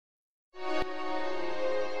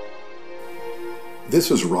This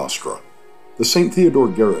is Rostra, the St. Theodore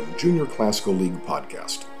Guerin Junior Classical League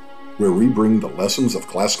podcast, where we bring the lessons of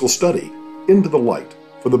classical study into the light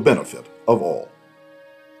for the benefit of all.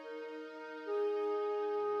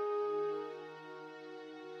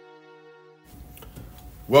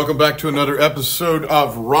 Welcome back to another episode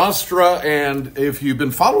of Rostra, and if you've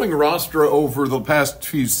been following Rostra over the past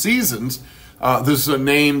few seasons, this is a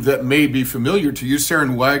name that may be familiar to you.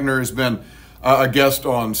 Saran Wagner has been a guest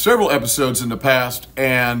on several episodes in the past,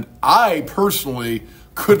 and I personally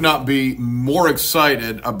could not be more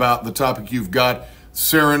excited about the topic you've got.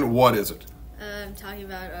 Saran, what is it? I'm talking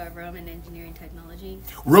about Roman engineering technology.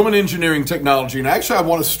 Roman engineering technology, and actually I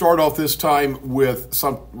want to start off this time with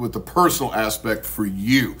the personal aspect for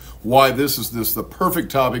you. Why this is the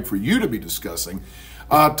perfect topic for you to be discussing.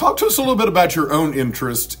 Talk to us a little bit about your own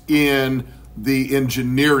interest in the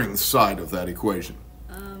engineering side of that equation.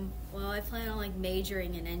 Well, I plan on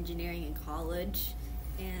majoring in engineering in college,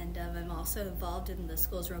 and I'm also involved in the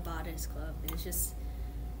school's robotics club.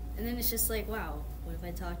 And it's just like, wow, what if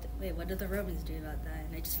I talked? Wait, what did the Romans do about that?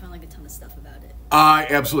 And I just found a ton of stuff about it. I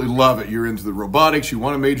absolutely love it. You're into the robotics. You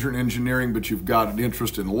want to major in engineering, but you've got an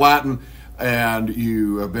interest in Latin, and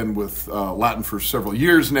you have been with Latin for several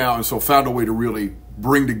years now, and so found a way to really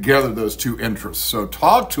bring together those two interests. So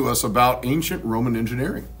talk to us about ancient Roman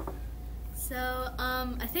engineering. So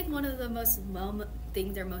I think one of the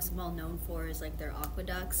things they're most well known for is their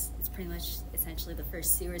aqueducts. It's pretty much essentially the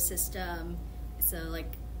first sewer system. So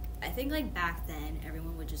I think back then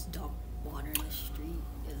everyone would just dump water in the street.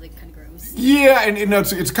 It was kind of gross. Yeah, and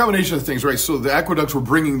it's a combination of things, right? So the aqueducts were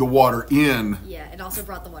bringing the water in. Yeah, it also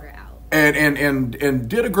brought the water out. And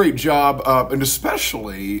did a great job, and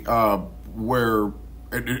especially where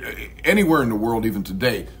anywhere in the world, even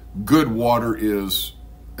today, good water is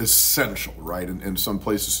essential, right? And some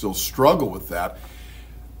places still struggle with that.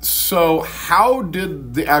 So how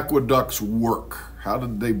did the aqueducts work? How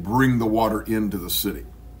did they bring the water into the city?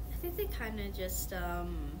 I think they kind of just,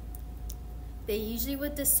 they usually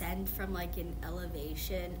would descend from an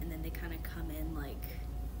elevation, and then they kind of come in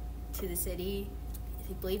to the city.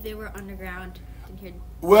 I believe they were underground.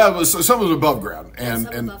 Well, some was above ground, and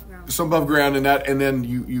some above ground, and then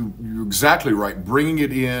you're exactly right. Bringing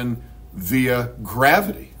it in via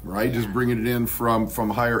gravity, right? Yeah. Just bringing it in from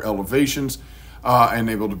higher elevations, and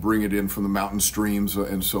able to bring it in from the mountain streams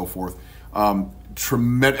and so forth.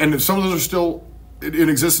 Tremendous, and some of those are still in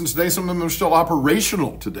existence today. Some of them are still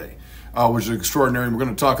operational today, which is extraordinary. And we're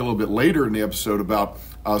going to talk a little bit later in the episode about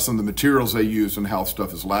some of the materials they use and how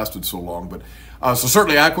stuff has lasted so long. But so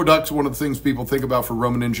certainly aqueducts, one of the things people think about for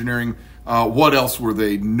Roman engineering. What else were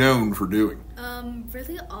they known for doing?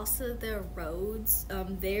 Really also their roads.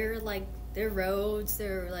 Their roads,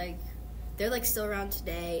 they're still around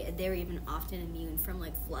today, and they're even often immune from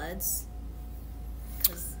floods.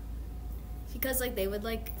 Because they would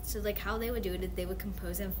how they would do it is they would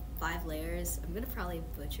compose in 5 layers. I'm gonna probably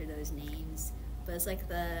butcher those names, but it's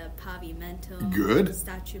the pavimentum, good,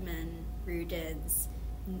 statumen, rudens,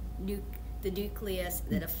 the nucleus,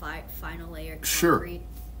 then a final layer, concrete. Sure.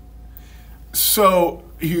 So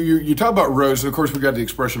you talk about roads, and of course we got the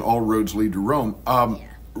expression "all roads lead to Rome." Yeah.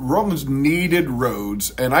 Romans needed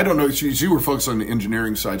roads, and I don't know. You were focused on the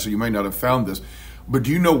engineering side, so you might not have found this. But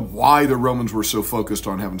do you know why the Romans were so focused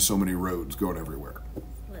on having so many roads going everywhere?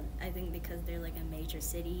 Well, I think because they're a major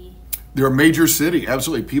city. They're a major city,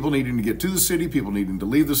 absolutely. People needing to get to the city, people needing to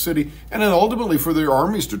leave the city, and then ultimately for their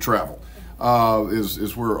armies to travel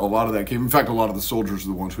is where a lot of that came. In fact, a lot of the soldiers are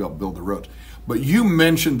the ones who helped build the roads. But you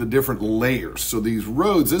mentioned the different layers. So these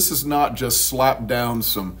roads, this is not just slap down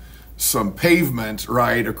some pavement,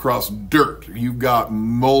 right, across dirt. You've got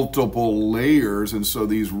multiple layers, and so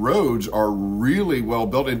these roads are really well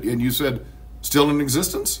built. And you said still in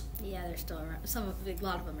existence? Yeah, they're still around. A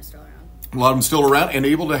lot of them are still around. A lot of them still around, and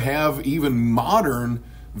able to have even modern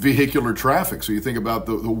vehicular traffic. So you think about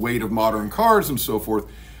the weight of modern cars and so forth,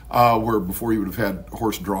 where before you would have had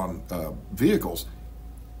horse-drawn vehicles.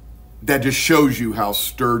 That just shows you how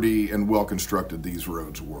sturdy and well-constructed these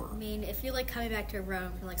roads were. I mean, if you're coming back to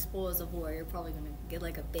Rome for spoils of war, you're probably going to get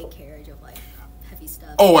a big carriage of heavy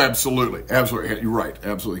stuff. Oh, absolutely. Absolutely. You're right.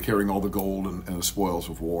 Absolutely. Carrying all the gold and the spoils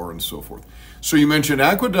of war and so forth. So you mentioned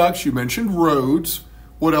aqueducts, you mentioned roads.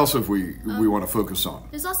 What else have we want to focus on?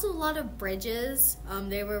 There's also a lot of bridges.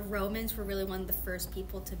 Romans were really one of the first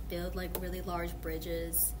people to build really large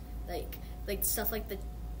bridges. Like stuff like the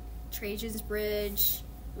Trajan's Bridge,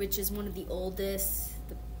 which is one of the oldest,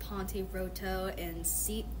 the Ponte Roto, and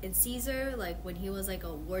Caesar, when he was a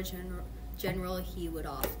war general, he would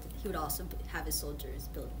also have his soldiers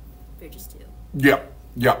build bridges too. Yeah,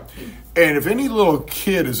 Yeah. And if any little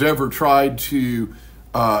kid has ever tried to,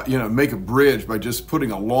 make a bridge by just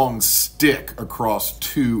putting a long stick across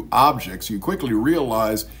two objects, you quickly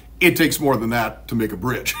realize it takes more than that to make a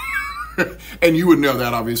bridge. And you would know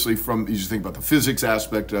that, obviously, from, you just think about the physics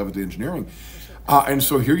aspect of it, the engineering. And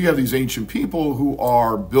so here you have these ancient people who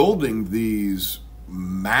are building these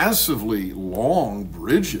massively long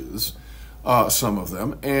bridges, some of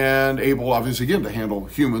them, and able, obviously, again, to handle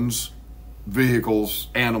humans, vehicles,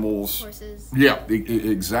 animals. Horses. Yeah,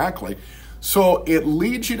 exactly. So it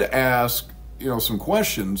leads you to ask, some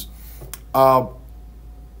questions. What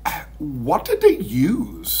did they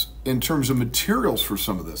use in terms of materials for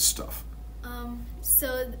some of this stuff?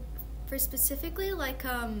 So for specifically for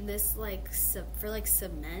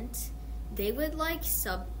cement, they would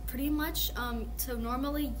pretty much so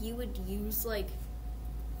normally you would use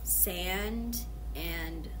sand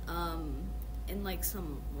and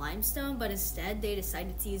some limestone, but instead they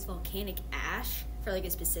decided to use volcanic ash for a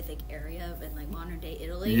specific area in modern day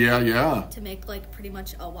Italy. Yeah. To make pretty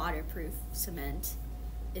much a waterproof cement.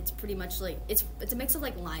 It's pretty much it's a mix of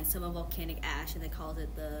limestone and volcanic ash, and they called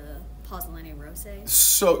it the Pozzolana Rose.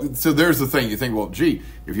 So there's the thing. You think, well, gee,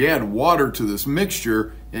 if you add water to this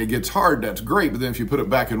mixture and it gets hard, that's great. But then if you put it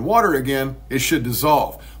back in water again, it should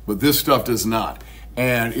dissolve. But this stuff does not.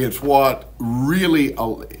 And it's what really,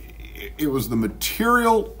 it was the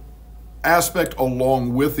material aspect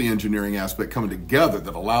along with the engineering aspect coming together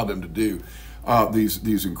that allowed them to do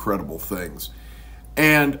these incredible things.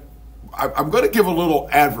 And I'm going to give a little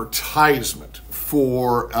advertisement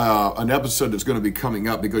for an episode that's going to be coming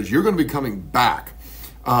up, because you're going to be coming back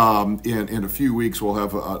in a few weeks. We'll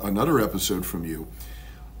have another episode from you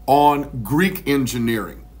on Greek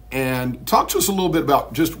engineering. And talk to us a little bit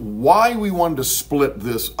about just why we wanted to split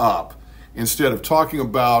this up instead of talking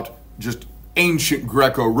about just ancient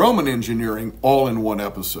Greco-Roman engineering all in one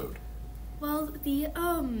episode. Well, the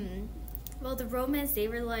Romans, they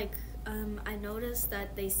were I noticed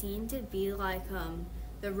that they seemed to be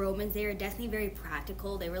the Romans, they were definitely very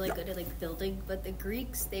practical. They were good at building, but the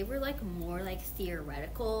Greeks, they were more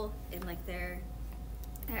theoretical in their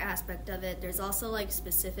aspect of it. There's also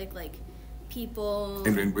specific people.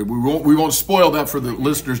 And we won't spoil that for the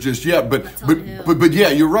listeners just yet, but yeah,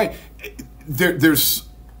 you're right. There's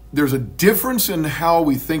a difference in how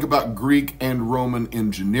we think about Greek and Roman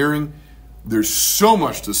engineering. There's so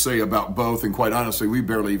much to say about both, and quite honestly, we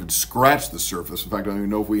barely even scratched the surface. In fact, I don't even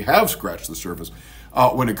know if we have scratched the surface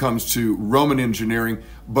when it comes to Roman engineering.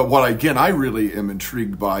 But what, again, I really am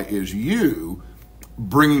intrigued by is you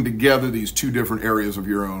bringing together these two different areas of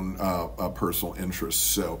your own personal interests.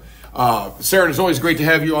 So, Saran, it's always great to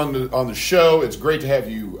have you on the show. It's great to have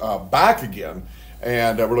you back again,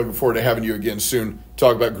 and we're looking forward to having you again soon to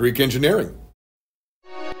talk about Greek engineering.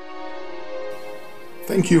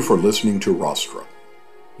 Thank you for listening to Rostra.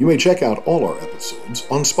 You may check out all our episodes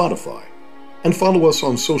on Spotify and follow us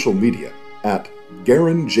on social media at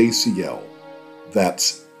GuerinJCL.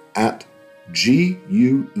 That's at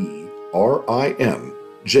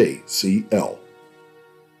GuerinJCL.